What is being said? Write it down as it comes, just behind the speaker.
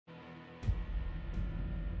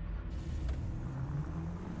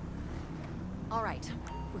All right,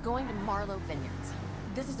 we're going to Marlowe Vineyards.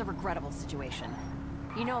 This is a regrettable situation.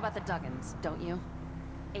 You know about the Duggans, don't you?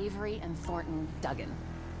 Avery and Thornton Duggan.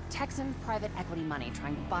 Texan private equity money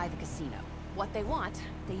trying to buy the casino. What they want,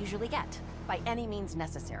 they usually get, by any means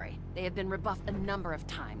necessary. They have been rebuffed a number of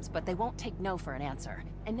times, but they won't take no for an answer.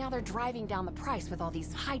 And now they're driving down the price with all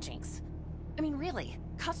these hijinks. I mean, really,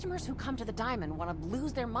 customers who come to the Diamond want to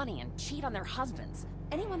lose their money and cheat on their husbands.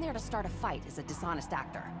 Anyone there to start a fight is a dishonest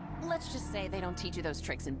actor. Let's just say they don't teach you those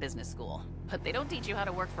tricks in business school. But they don't teach you how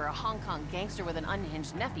to work for a Hong Kong gangster with an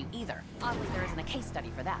unhinged nephew either. Oddly, there isn't a case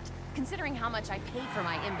study for that. Considering how much I paid for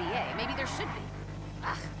my MBA, maybe there should be.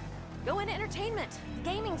 Ah, go into entertainment.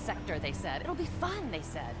 The gaming sector, they said. It'll be fun, they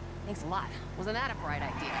said. Thanks a lot. Wasn't that a bright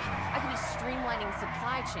idea? I could be streamlining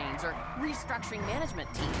supply chains, or restructuring management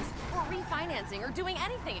teams, or refinancing, or doing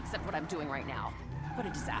anything except what I'm doing right now. What a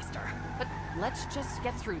disaster. But let's just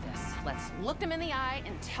get through this. Let's look them in the eye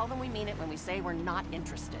and tell them we mean it when we say we're not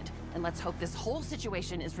interested. And let's hope this whole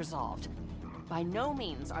situation is resolved. By no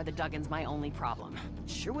means are the Duggans my only problem.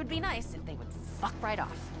 Sure would be nice if they would fuck right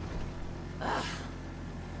off. Ugh.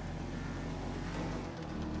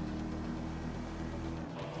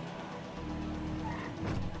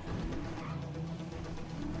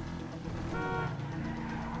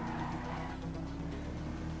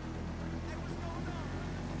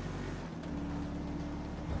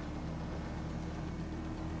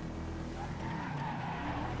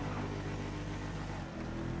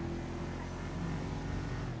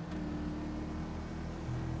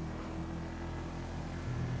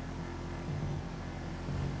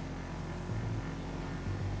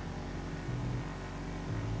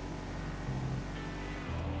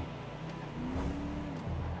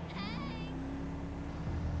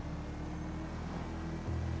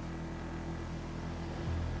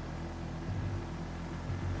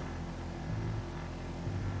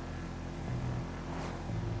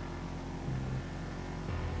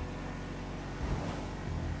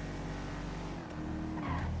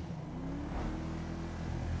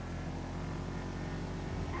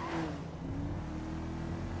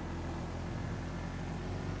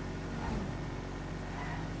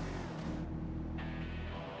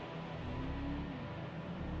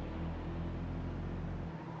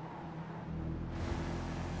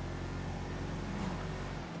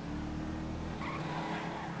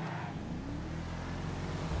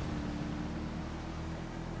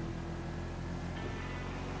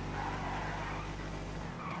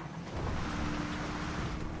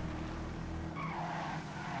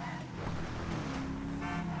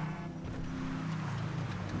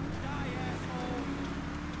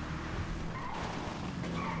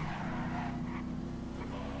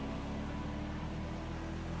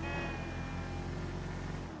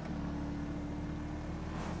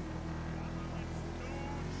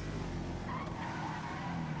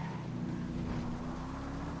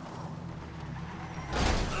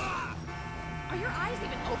 Are your eyes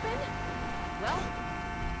even open? Well,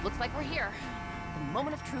 looks like we're here. The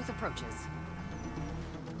moment of truth approaches.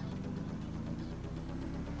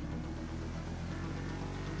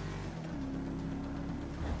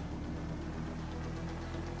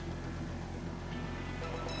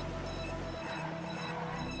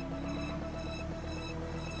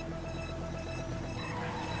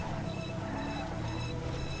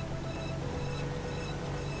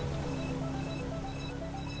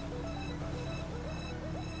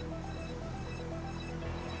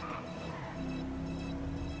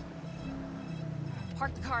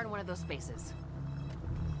 Park the car in one of those spaces.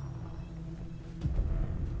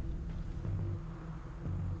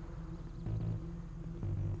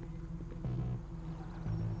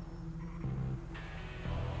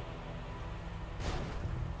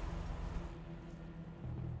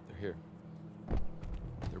 They're here.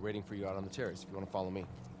 They're waiting for you out on the terrace if you want to follow me.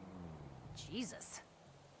 Jesus.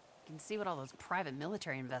 You can see what all those private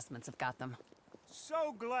military investments have got them.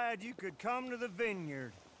 So glad you could come to the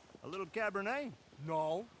vineyard. A little Cabernet?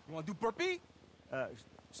 No. You wanna do burpee?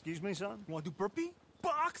 Excuse me, son? You wanna do burpee?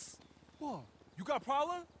 Box? Whoa, you got a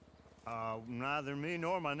problem? Neither me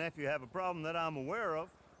nor my nephew have a problem that I'm aware of.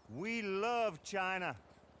 We love China.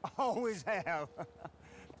 Always have.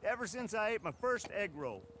 Ever since I ate my first egg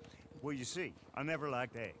roll. Well, you see, I never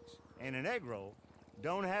liked eggs. And an egg roll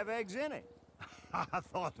don't have eggs in it. I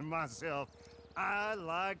thought to myself, I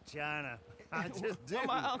like China. I just did. What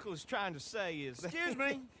my uncle is trying to say is... Excuse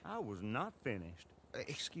me. I was not finished.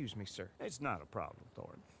 Excuse me, sir. It's not a problem,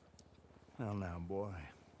 Thornton. Well, now, boy,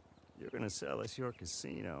 you're gonna sell us your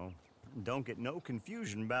casino. Don't get no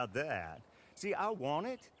confusion about that. See, I want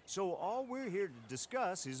it, so all we're here to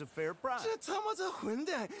discuss is a fair price. 这他妈这混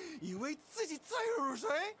蛋以为自己再有谁？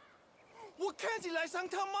我看起来像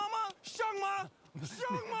他妈妈，像吗？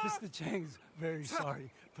像吗？ Mr. Chang's very sorry,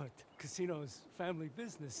 but casino is family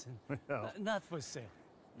business and Well. not for sale.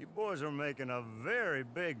 You boys are making a very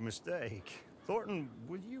big mistake. Thornton,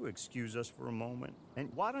 will you excuse us for a moment?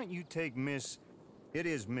 And why don't you take Miss... It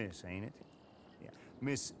is Miss, ain't it? Yeah.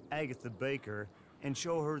 Miss Agatha Baker and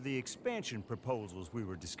show her the expansion proposals we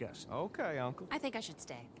were discussing. Okay, Uncle. I think I should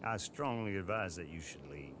stay. I strongly advise that you should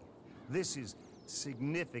leave. This is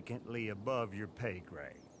significantly above your pay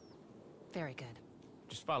grade. Very good.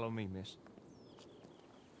 Just follow me, miss.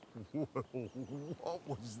 What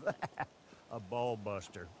was that? A ball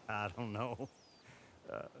buster. I don't know.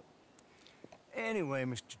 Anyway,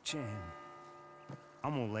 Mr. Chan,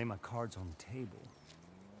 I'm gonna lay my cards on the table.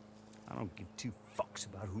 I don't give two fucks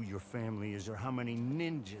about who your family is or how many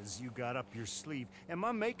ninjas you got up your sleeve. Am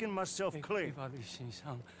I making myself clear?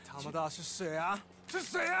 他们的是谁啊？是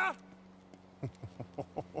谁啊？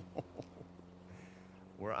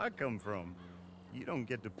 Where I come from, you don't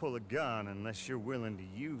get to pull a gun unless you're willing to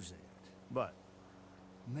use it. But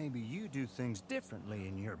maybe you do things differently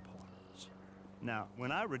in your parts. Now,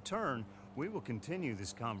 when I return, we will continue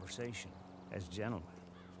this conversation as gentlemen.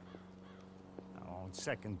 On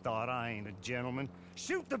second thought, I ain't a gentleman.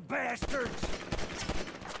 Shoot the bastards!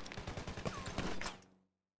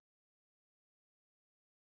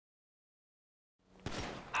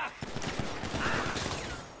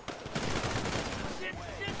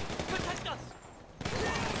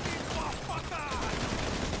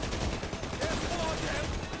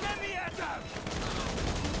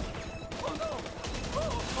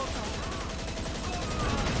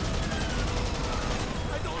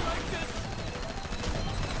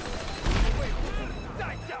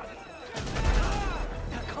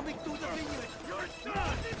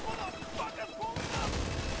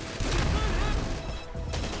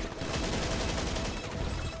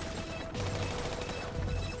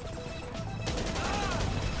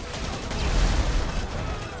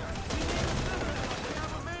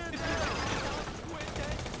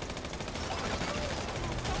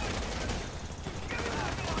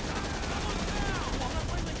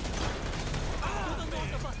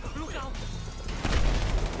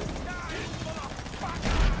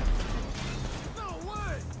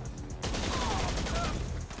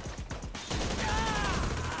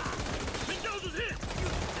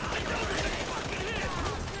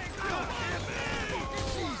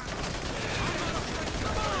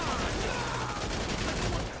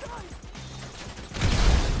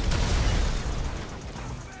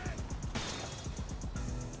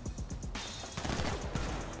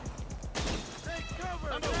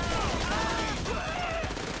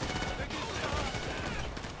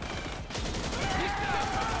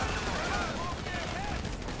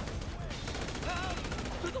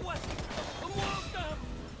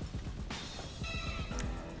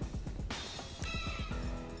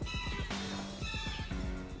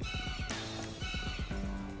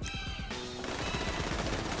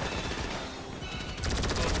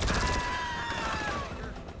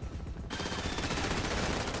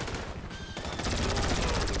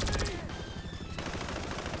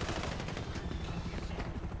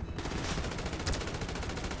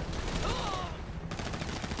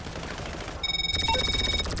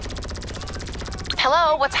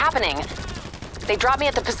 Hello, what's happening? They dropped me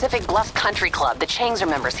at the Pacific Bluffs Country Club. The Changs are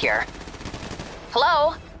members here.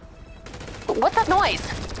 Hello? What's that noise?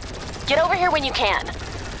 Get over here when you can.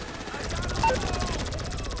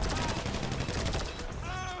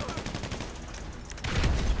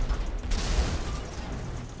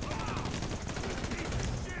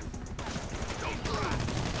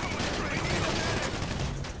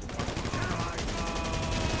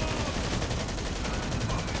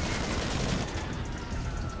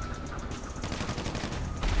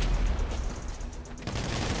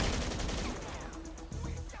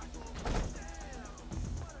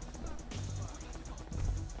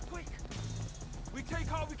 Take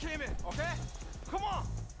how we came in, okay? Come on!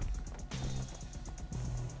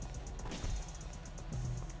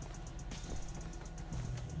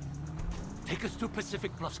 Take us to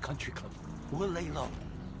Pacific Bluffs Country Club. We'll lay low.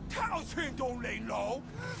 朝鲜 don't lay low.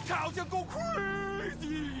 朝鲜 go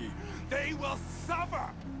crazy. They will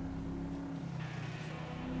suffer.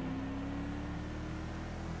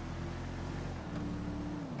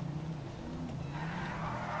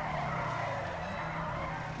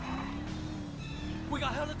 We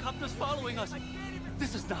got helicopters following us.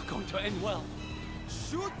 This is not going to end well.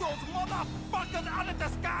 Shoot those motherfuckers out of the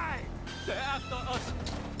sky! They're after us.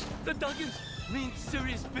 The Duggins mean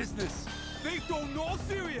serious business. They don't know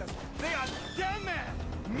serious. They are dead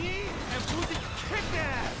men. Me and Boozy kick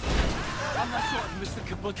ass. I'm not sure Mr.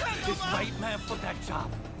 Kibuta is right man for that job.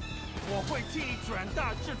 我会替你转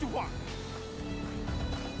达这句话。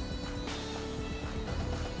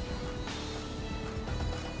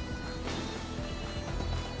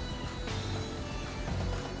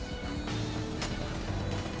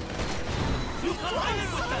You collided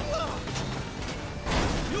with them!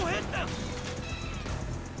 You hit them!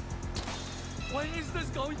 When is this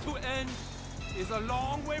going to end? It's a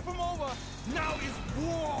long way from over. Now it's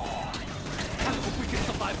war. I hope we can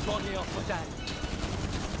survive long enough for that.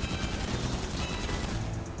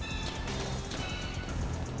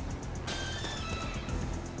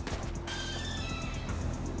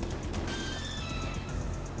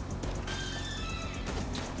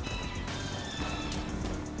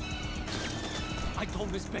 I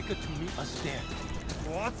told Miss Baker to meet us there.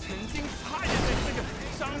 我曾经差点在这个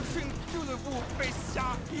伤心俱乐部被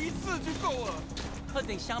吓一次就够了。喝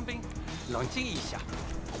点香槟，冷静一下。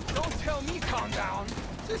Don't tell me calm down，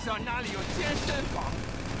 至少那里有健身房。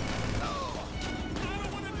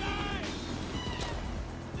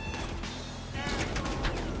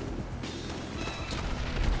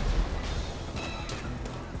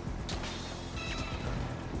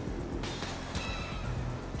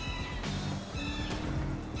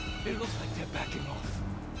It looks like they're backing off.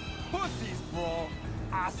 Pussies, bro.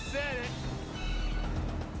 I said it.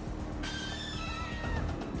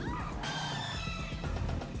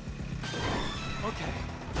 Okay.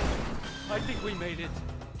 I think we made it.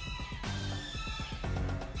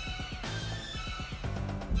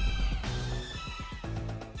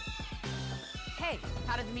 Hey,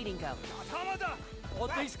 how did the meeting go? 他妈的！ All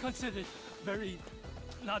things considered,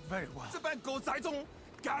 not very well. 这般狗仔中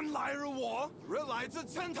敢来惹我，人来自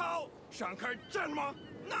陈涛，想开战吗？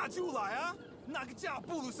那就来啊！那个架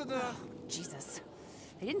布鲁斯的。 Jesus.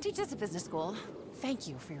 They didn't teach us at business school. Thank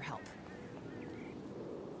you for your help.